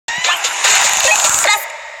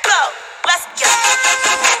Good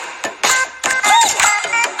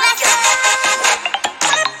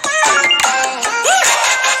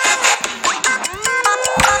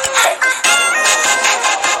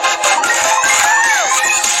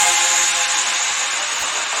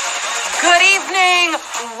evening,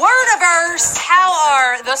 Wordiverse. How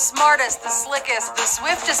are the smartest, the slickest, the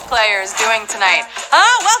swiftest players doing tonight?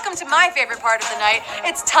 Welcome to my favorite part of the night.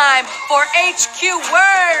 It's time for HQ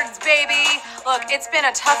Words, baby. Look, it's been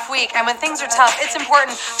a tough week, and when things are tough, it's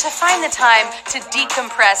important to find the time to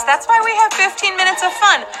decompress. That's why we have 15 minutes of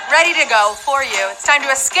fun ready to go for you. It's time to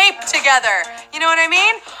escape together. You know what I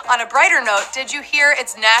mean? On a brighter note, did you hear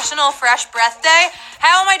it's National Fresh Breath Day?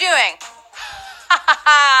 How am I doing?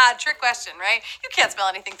 Trick question, right? You can't spell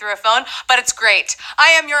anything through a phone, but it's great. I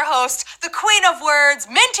am your host, the queen of words,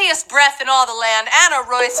 mintiest breath in all the land, Anna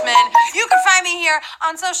Roisman. You can find me here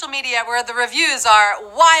on social media where the reviews are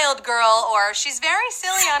Wild Girl or She's Very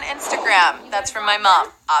Silly on Instagram. That's from my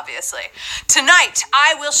mom, obviously. Tonight,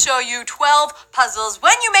 I will show you 12 puzzles.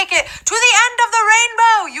 When you make it to the end of the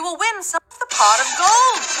rainbow, you will win some of the pot of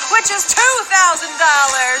gold, which is $2,000.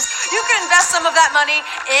 You can invest some of that money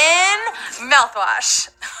in mouthwash.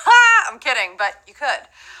 I'm kidding, but you could.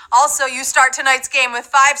 Also, you start tonight's game with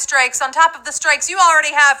 5 strikes on top of the strikes you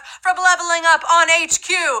already have from leveling up on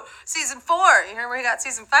HQ Season 4. You hear we got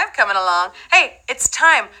Season 5 coming along. Hey, it's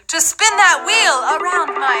time to spin that wheel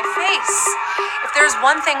around my face. If there's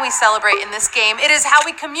one thing we celebrate in this game, it is how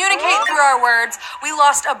we communicate through our words. We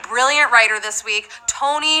lost a brilliant writer this week,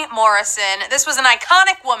 Toni Morrison. This was an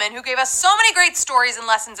iconic woman who gave us so many great stories and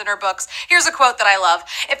lessons in her books. Here's a quote that I love.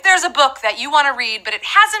 If there's a book that you want to read, but it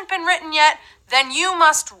hasn't been written yet, then you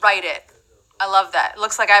must write it. I love that. It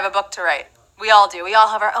looks like I have a book to write. We all do. We all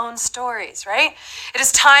have our own stories, right? It is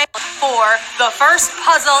time for the first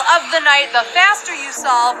puzzle of the night. The faster you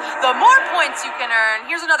solve, the more points you can earn.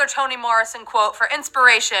 Here's another Toni Morrison quote for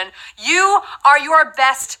inspiration. You are your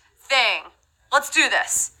best thing. Let's do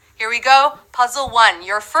this. Here we go. Puzzle 1.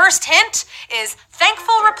 Your first hint is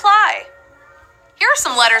thankful reply. Here are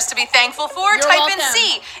some letters to be thankful for. You're Type welcome. in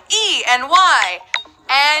C, E, and Y.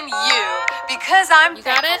 And you, because I'm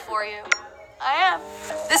thankful for you. I am.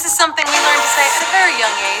 This is something we learn to say at a very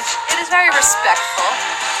young age. It is very respectful,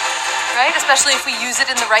 right? Especially if we use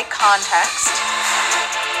it in the right context.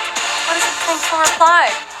 What is the thankful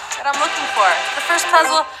reply that I'm looking for? The first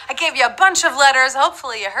puzzle, I gave you a bunch of letters.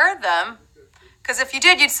 Hopefully you heard them. Because if you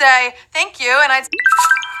did, you'd say, thank you, and I'd say,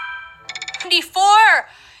 94.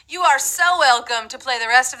 You are so welcome to play the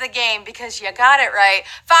rest of the game because you got it right.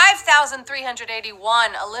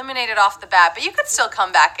 5,381 eliminated off the bat, but you could still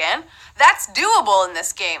come back in. That's doable in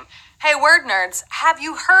this game. Hey, word nerds, have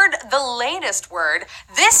you heard the latest word?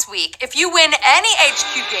 This week, if you win any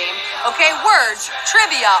HQ game, okay, words,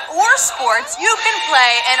 trivia, or sports, you can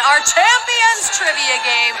play in our Champions Trivia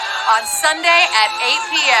game on Sunday at 8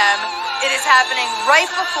 p.m. It is happening right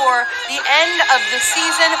before the end of the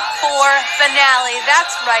Season 4 finale.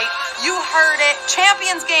 That's right, you heard it.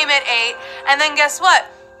 Champions game at 8, and then guess what?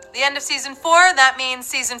 The end of Season 4, that means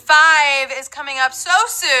Season 5 is coming up so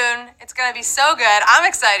soon. It's going to be so good. I'm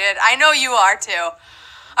excited. I know you are too.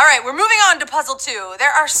 All right, we're moving on to Puzzle 2.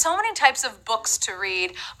 There are so many types of books to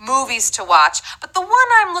read, movies to watch, but the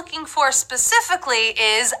one I'm looking for specifically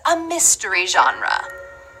is a mystery genre.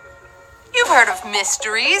 You've heard of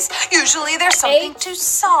mysteries. Usually there's something to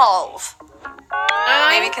solve.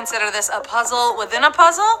 Maybe consider this a puzzle within a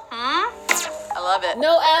puzzle? I love it.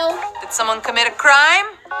 No L. Did someone commit a crime?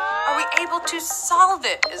 Are we able to solve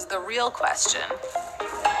it is the real question.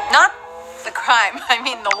 Not the crime, I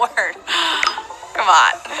mean the word. Come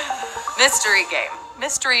on. Mystery game.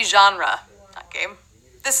 Mystery genre. Not game.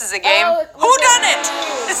 This is a game. Who done it?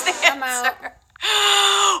 Is the answer.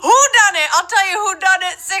 Who done it? I'll tell you who done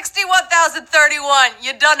it. 61,031.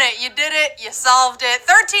 You done it. You did it. You solved it.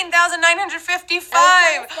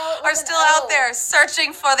 13,955 are still out there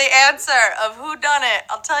searching for the answer of who done it.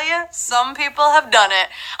 I'll tell you, some people have done it.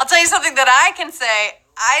 I'll tell you something that I can say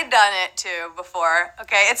I done it too before.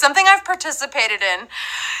 Okay, it's something I've participated in.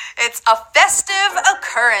 It's a festive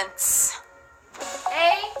occurrence.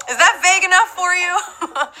 Is that vague enough for you?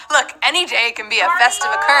 Look, any day can be a festive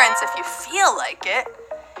occurrence if you feel like it.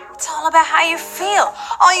 It's all about how you feel.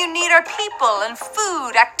 All you need are people and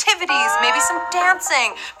food, activities, maybe some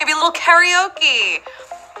dancing, maybe a little karaoke.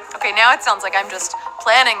 Okay, now it sounds like I'm just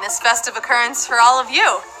planning this festive occurrence for all of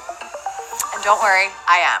you. And don't worry,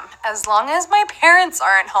 I am. As long as my parents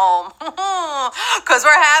aren't home. Because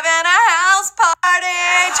we're having a house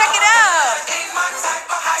party. Check it out.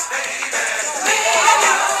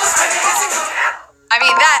 I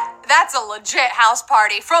mean, That's a legit house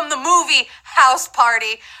party from the movie House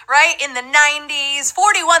Party, right? In the 90s,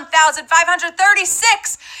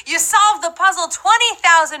 41,536. You solved the puzzle,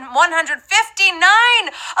 20,159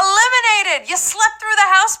 eliminated. You slept through the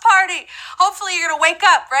house party. Hopefully you're going to wake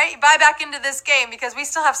up, right? You buy back into this game because we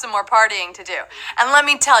still have some more partying to do. And let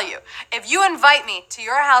me tell you, if you invite me to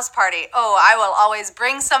your house party, I will always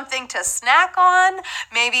bring something to snack on,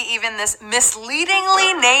 maybe even this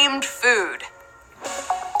misleadingly named food.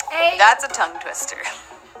 Hey. That's a tongue twister.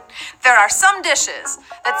 There are some dishes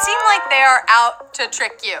that seem like they are out to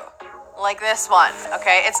trick you, like this one,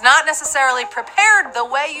 okay? It's not necessarily prepared the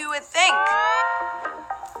way you would think.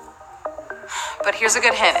 But here's a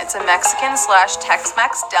good hint. It's a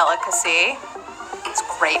Mexican/Tex-Mex delicacy. It's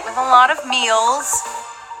great with a lot of meals.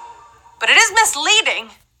 But it is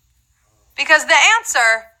misleading because the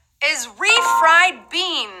answer is refried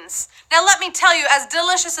beans. Now let me tell you, as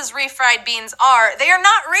delicious as refried beans are, they are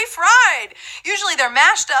not refried. Usually they're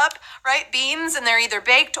mashed up, right, beans, and they're either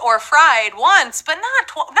baked or fried once, but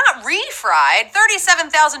not refried.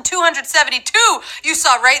 37,272. You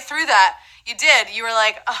saw right through that. You did. You were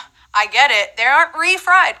like, I get it. They aren't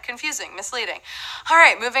refried. Confusing, misleading. All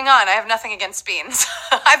right, moving on. I have nothing against beans.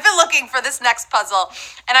 I've been looking for this next puzzle,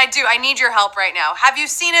 and I need your help right now. Have you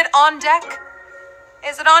seen it on deck?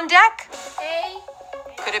 Is it on deck? A.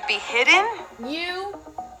 Could it be hidden? U.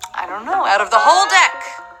 I don't know. Out of the whole deck,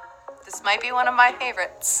 this might be one of my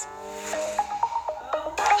favorites.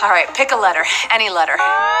 All right, pick a letter. Any letter.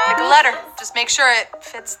 Pick a letter. Just make sure it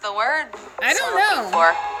fits the word. I don't know.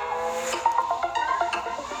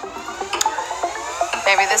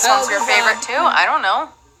 Maybe this one's your favorite too? I don't know.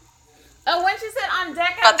 Oh, when she said on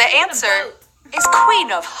deck, but the answer is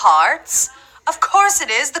Queen of Hearts. Of course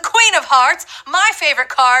it is. The Queen of Hearts, my favorite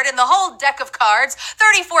card in the whole deck of cards.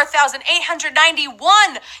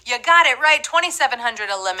 34,891. You got it right.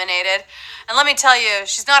 2,700 eliminated. And let me tell you,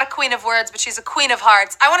 she's not a queen of words, but she's a queen of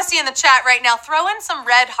hearts. I want to see in the chat right now, throw in some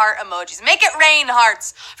red heart emojis. Make it rain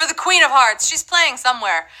hearts for the Queen of Hearts. She's playing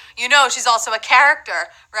somewhere. You know she's also a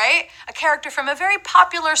character, right? A character from a very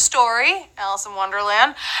popular story, Alice in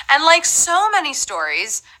Wonderland. And like so many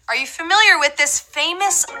stories, are you familiar with this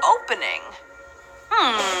famous opening?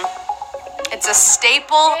 It's a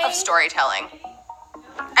staple of storytelling.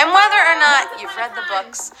 And whether or not you've read the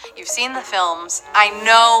books, you've seen the films, I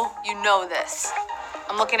know you know this.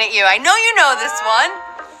 I'm looking at you. I know you know this one.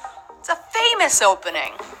 It's a famous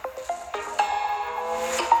opening.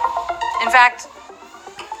 In fact,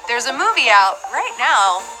 there's a movie out right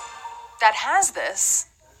now that has this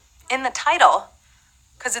in the title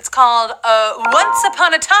because it's called Once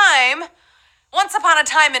Upon a Time. Once Upon a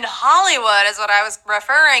Time in Hollywood is what I was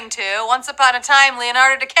referring to. Once Upon a Time,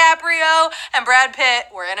 Leonardo DiCaprio and Brad Pitt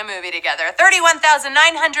were in a movie together. 31,988.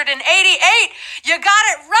 You got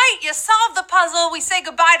it right. You solved the puzzle. We say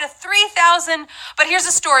goodbye to 3,000. But here's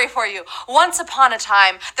a story for you. Once upon a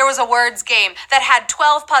time, there was a words game that had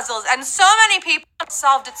 12 puzzles, and so many people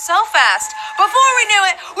solved it so fast. Before we knew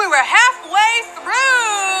it, we were halfway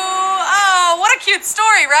through. Oh, what a cute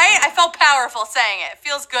story, right? I felt powerful saying it. It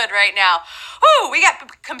feels good right now. Woo, we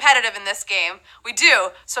got competitive in this game. We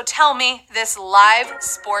do. So tell me this live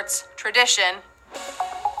sports tradition.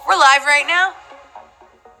 We're live right now.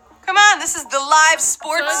 Come on, this is the live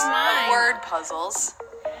sports word puzzles.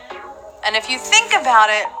 And if you think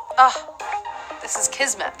about it, this is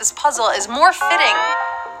kismet. This puzzle is more fitting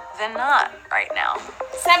than not right now.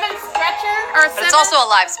 Seventh stretcher? But it's also a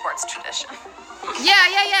live sports tradition.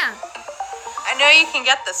 Yeah. I know you can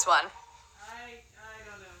get this one.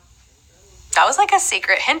 That was like a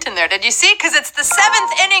secret hint in there. Did you see? Because it's the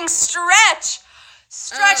 7th inning stretch.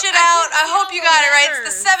 Stretch it out. I hope you got it right.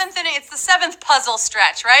 It's the 7th inning. It's the 7th puzzle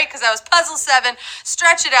stretch, right? Because that was puzzle 7.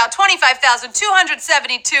 Stretch it out.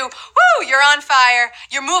 25,272. Woo! You're on fire.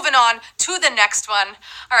 You're moving on to the next one.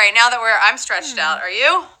 All right. Now that I'm stretched out. Are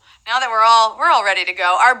you? Now that we're all ready to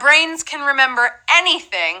go. Our brains can remember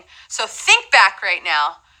anything. So think back right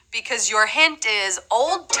now, because your hint is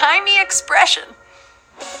old-timey expression.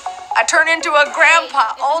 I turn into a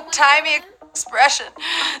grandpa, old-timey expression.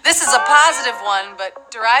 This is a positive one,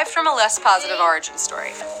 but derived from a less positive origin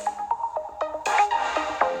story.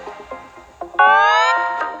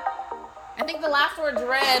 I think the last word's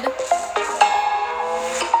red.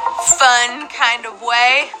 Fun kind of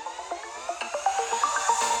way.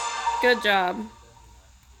 Good job.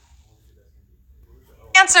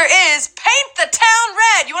 Answer is paint the town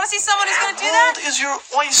red. You want to see someone who's going to do that? The world is your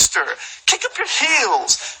oyster. Kick up your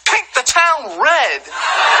heels. Paint the town red.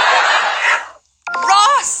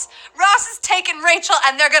 Ross is taking Rachel,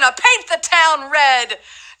 and they're going to paint the town red.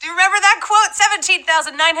 Do you remember that quote?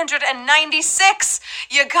 17,996.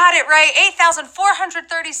 You got it right.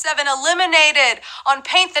 8,437 eliminated on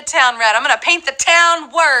Paint the Town Red. I'm going to paint the town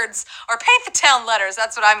words or paint the town letters.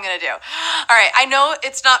 That's what I'm going to do. All right. I know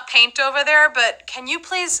it's not paint over there, but can you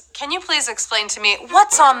please explain to me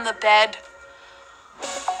what's on the bed?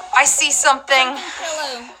 I see something.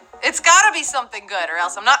 Pillow. It's got to be something good or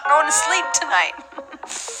else I'm not going to sleep tonight.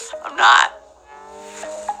 I'm not.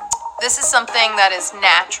 This is something that is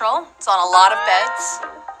natural. It's on a lot of beds.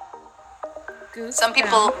 Goose Some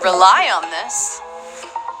people down. rely on this.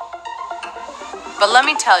 But let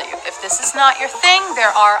me tell you, if this is not your thing, there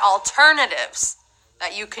are alternatives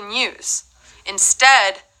that you can use.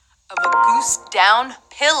 Instead of a goose down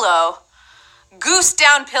pillow. Goose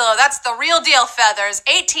down pillow, that's the real deal, Feathers.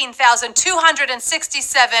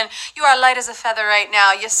 18,267. You are light as a feather right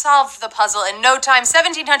now. You solved the puzzle in no time.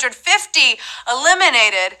 1,750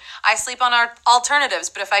 eliminated. I sleep on our alternatives,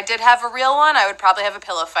 but if I did have a real one, I would probably have a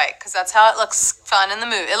pillow fight, because that's how it looks fun in the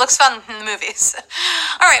movie. It looks fun in the movies.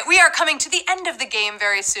 All right, we are coming to the end of the game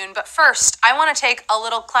very soon, but first, I want to take a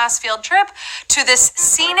little class field trip to this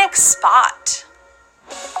scenic spot.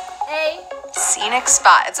 A. Scenic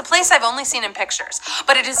spot. It's a place I've only seen in pictures,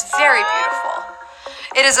 but it is very beautiful.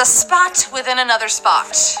 It is a spot within another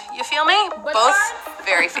spot. You feel me? Both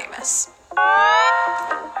very famous.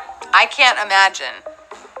 I can't imagine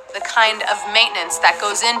the kind of maintenance that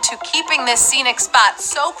goes into keeping this scenic spot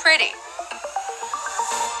so pretty.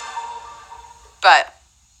 But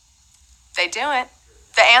they do it.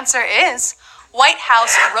 The answer is White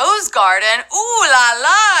House Rose Garden. Ooh la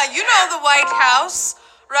la! You know the White House,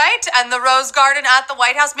 right? And the Rose Garden at the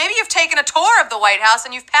White House. Maybe you've taken a tour of the White House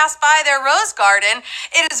and you've passed by their Rose Garden.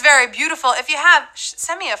 It is very beautiful. If you have,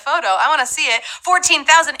 send me a photo. I want to see it.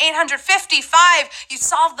 14,855. You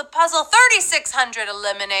solved the puzzle. 3,600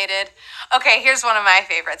 eliminated. Okay, here's one of my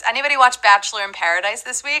favorites. Anybody watch Bachelor in Paradise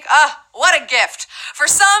this week? What a gift. For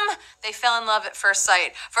some, they fell in love at first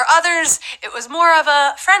sight. For others, it was more of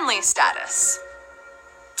a friendly status.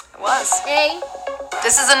 It was. A.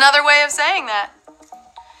 This is another way of saying that.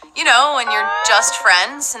 You know, when you're just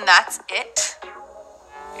friends and that's it.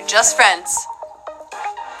 You're just friends.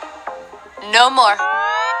 No more.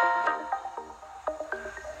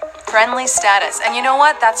 Friendly status. And you know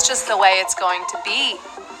what? That's just the way it's going to be,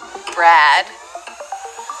 Brad.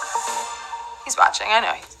 He's watching. I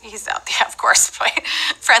know. He's out there, of course. But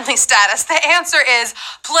friendly status. The answer is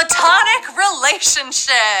platonic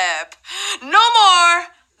relationship. No more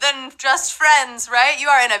than just friends, right? You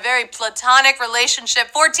are in a very platonic relationship.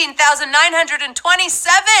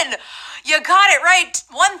 14,927. You got it right.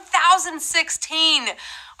 1,016.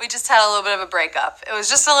 We just had a little bit of a breakup. It was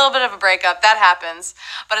just a little bit of a breakup. That happens.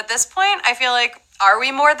 But at this point, I feel like, are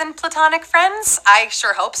we more than platonic friends? I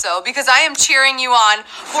sure hope so, because I am cheering you on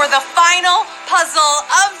for the final puzzle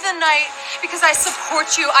of the night, because I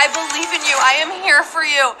support you. I believe in you. I am here for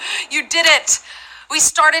you. You did it. We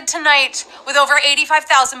started tonight with over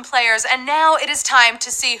 85,000 players, and now it is time to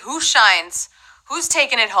see who shines, who's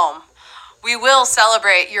taking it home. We will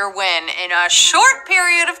celebrate your win in a short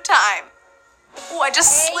period of time. Oh, I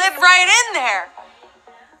just slid right in there.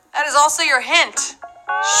 That is also your hint.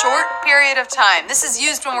 Short period of time. This is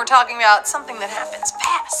used when we're talking about something that happens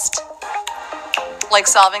fast. Like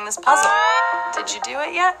solving this puzzle. Did you do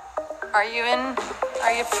it yet? Are you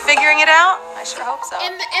figuring it out? I sure hope so.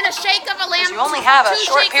 In a shake of a lamb's tail. You only have a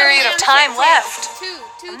short period of time left. Two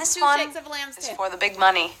And this two one shakes of a lamb's is tail. for the big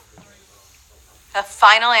money. The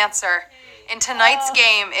final answer in tonight's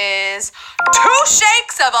game is 2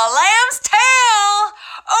 shakes of a lamb's tail.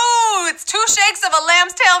 Oh, it's 2 shakes of a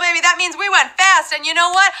lamb's tail, baby. That means we went fast. And you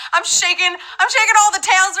know what? I'm shaking all the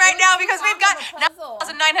tails right now, because we've got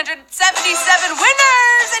 9,977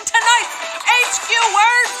 winners in tonight's HQ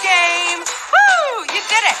Words game. Woo! You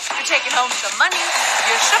did it. You're taking home some money.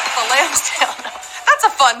 You shook the lamb's tail. That's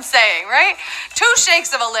a fun saying, right? 2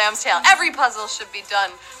 shakes of a lamb's tail. Every puzzle should be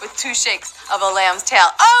done with 2 shakes of a lamb's tail.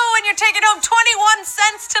 Oh, and you're taking home 21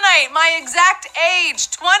 cents tonight. My exact age,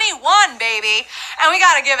 21, baby. And we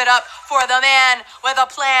got to give it up for the man with a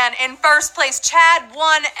plan in first place, Chad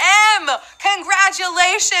 1M.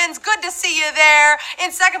 Congratulations. Good to see you there.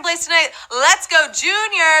 In second place tonight, Let's Go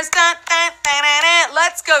Juniors. Dun, dun, dun, dun, dun.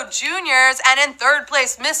 Let's Go Juniors. And in third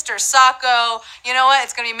place, Mr. Sacco. You know what?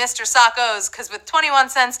 It's going to be Mr. Sacco's, because with 21 21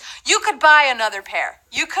 cents, you could buy another pair.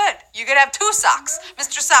 You could. You could have 2 socks,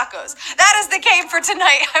 Mr. Sockos. That is the game for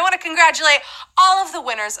tonight. I want to congratulate all of the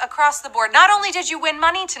winners across the board. Not only did you win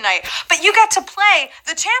money tonight, but you get to play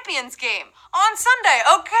the Champions game on Sunday.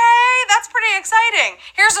 Okay, that's pretty exciting.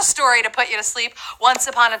 Here's a story to put you to sleep. Once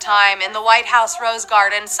upon a time in the White House Rose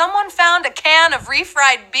Garden, someone found a can of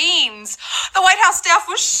refried beans. The White House staff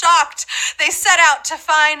was shocked. They set out to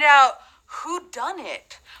find out who done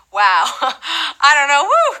it. Wow, I don't know,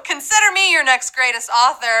 consider me your next greatest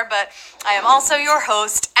author, but I am also your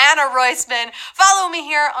host, Anna Roisman. Follow me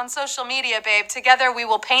here on social media, babe. Together we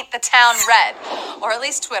will paint the town red, or at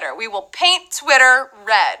least Twitter. We will paint Twitter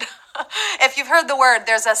red. If you've heard the word,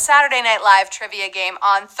 there's a Saturday Night Live trivia game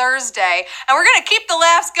on Thursday, and we're going to keep the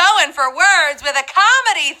laughs going for words with a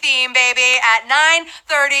comedy theme, baby, at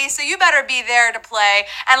 9:30, so you better be there to play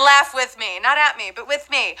and laugh with me. Not at me, but with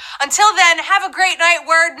me. Until then, have a great night,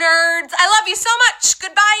 word nerds. I love you so much.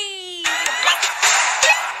 Goodbye.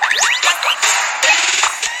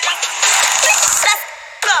 Let's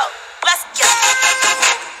go. Let's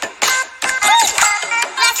go.